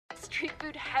street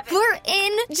food heaven. We're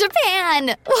in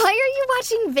Japan. Why are you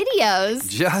watching videos?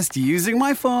 Just using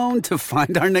my phone to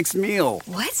find our next meal.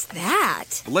 What's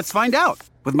that? Let's find out.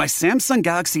 With my Samsung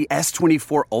Galaxy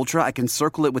S24 Ultra, I can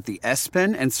circle it with the S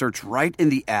Pen and search right in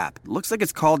the app. Looks like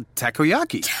it's called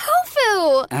takoyaki.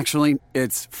 Tofu! Actually,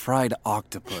 it's fried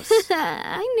octopus.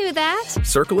 I knew that.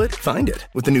 Circle it, find it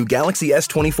with the new Galaxy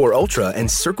S24 Ultra and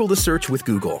circle the search with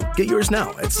Google. Get yours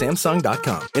now at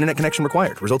Samsung.com. Internet connection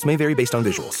required. Results may vary based on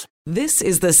visuals. This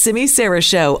is the Simi Sara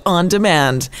Show on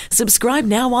demand. Subscribe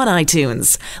now on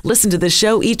iTunes. Listen to the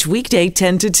show each weekday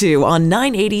 10 to 2 on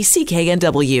 980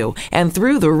 CKNW and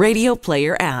through the Radio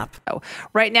Player app.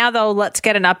 Right now, though, let's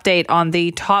get an update on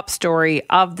the top story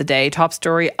of the day, top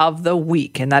story of the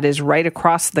week, and that is right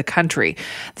across the country.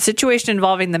 The situation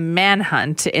involving the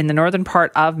manhunt in the northern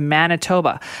part of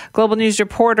Manitoba. Global News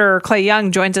reporter Clay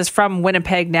Young joins us from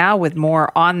Winnipeg now with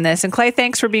more on this. And Clay,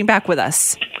 thanks for being back with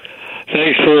us.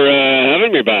 Thanks for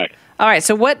having me back. All right,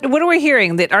 so what are we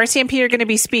hearing? That RCMP are going to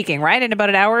be speaking, right, in about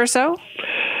an hour or so?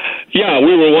 Yeah,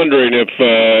 we were wondering if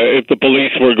the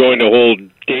police were going to hold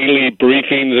daily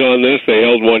briefings on this. They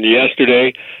held one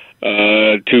yesterday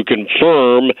to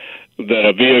confirm that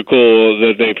a vehicle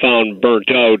that they found burnt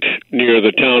out near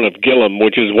the town of Gillam,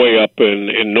 which is way up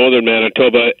in northern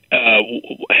Manitoba,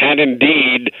 had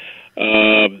indeed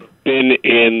been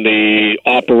in the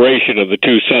operation of the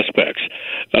two suspects.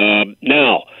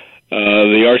 Now,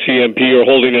 the RCMP are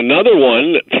holding another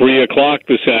one at 3 o'clock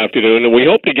this afternoon, and we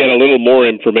hope to get a little more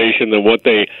information than what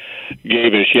they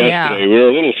gave us yesterday. Yeah. We were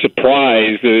a little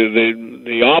surprised.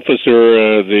 The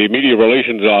officer, the media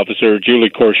relations officer, Julie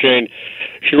Corshane,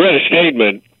 she read a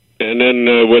statement, and then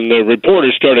when the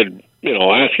reporter started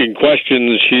asking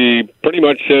questions, she pretty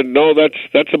much said, no,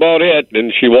 that's about it,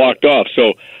 and she walked off.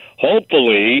 So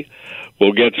hopefully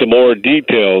we'll get some more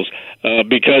details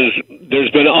because there's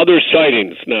been other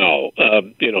sightings now.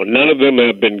 None of them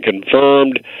have been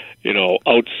confirmed,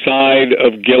 outside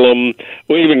of Gillam.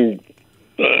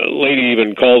 A lady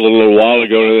even called a little while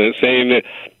ago saying that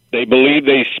they believe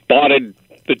they spotted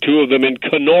the two of them in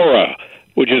Kenora,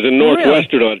 which is in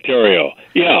northwestern Ontario.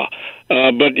 Yeah.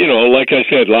 But, like I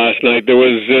said last night, there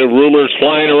was rumors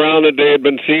flying around that they had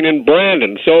been seen in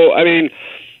Brandon. So,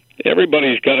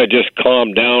 everybody's got to just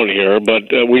calm down here, but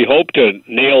we hope to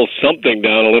nail something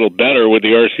down a little better with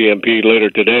the RCMP later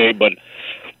today. But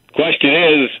question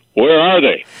is, where are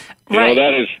they? Right.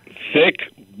 That is thick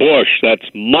bush. That's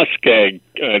muskeg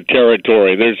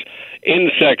territory. There's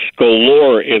insects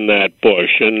galore in that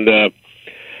bush. And,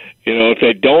 if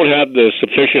they don't have the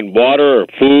sufficient water or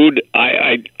food,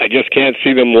 I just can't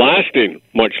see them lasting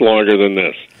much longer than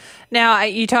this. Now,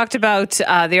 you talked about the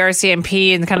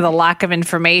RCMP and kind of the lack of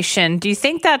information. Do you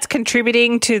think that's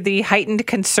contributing to the heightened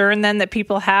concern then that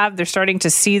people have? They're starting to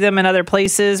see them in other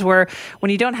places where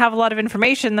when you don't have a lot of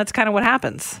information, that's kind of what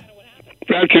happens.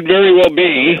 That could very well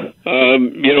be.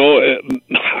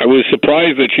 I was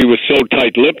surprised that she was so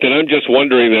tight-lipped, and I'm just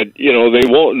wondering that,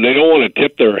 they don't want to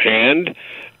tip their hand.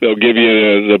 They'll give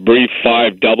you the brief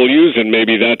 5 W's, and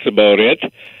maybe that's about it.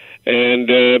 And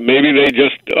maybe they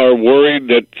just are worried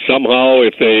that somehow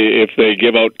if they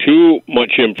give out too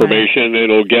much information,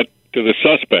 it'll get to the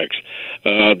suspects.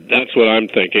 That's what I'm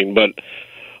thinking. But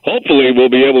hopefully we'll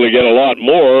be able to get a lot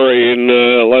more in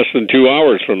less than 2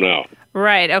 hours from now.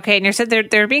 Right. Okay. And you said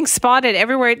they're being spotted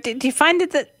everywhere. Do you find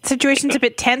that the situation's a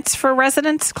bit tense for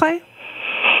residents, Clay?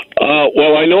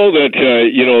 Well, I know that,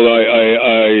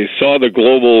 I saw the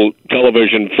Global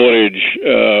television footage,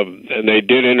 and they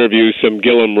did interview some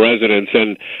Gillam residents,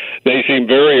 and they seem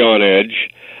very on edge.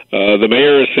 The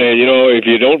mayor is saying, if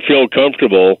you don't feel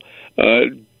comfortable,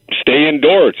 stay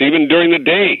indoors, even during the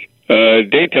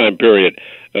daytime period.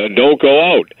 Don't go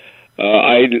out.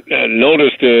 I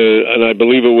noticed, and I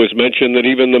believe it was mentioned, that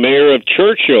even the mayor of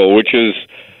Churchill, which is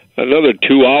another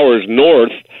 2 hours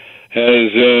north,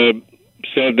 has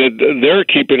said that they're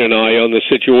keeping an eye on the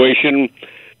situation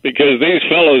because these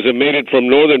fellows have made it from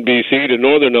northern BC to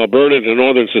northern Alberta to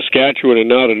northern Saskatchewan and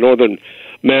now to northern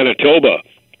Manitoba.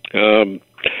 And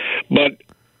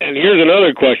here's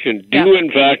another question. Do,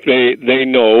 in fact, they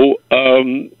know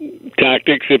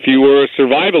tactics if you were a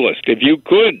survivalist, if you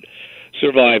could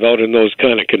survive out in those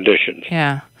kind of conditions?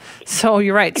 Yeah. So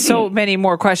you're right. So many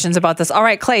more questions about this. All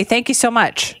right, Clay, thank you so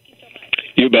much.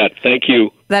 You bet. Thank you.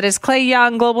 That is Clay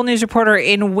Young, Global News reporter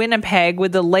in Winnipeg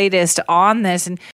with the latest on this. And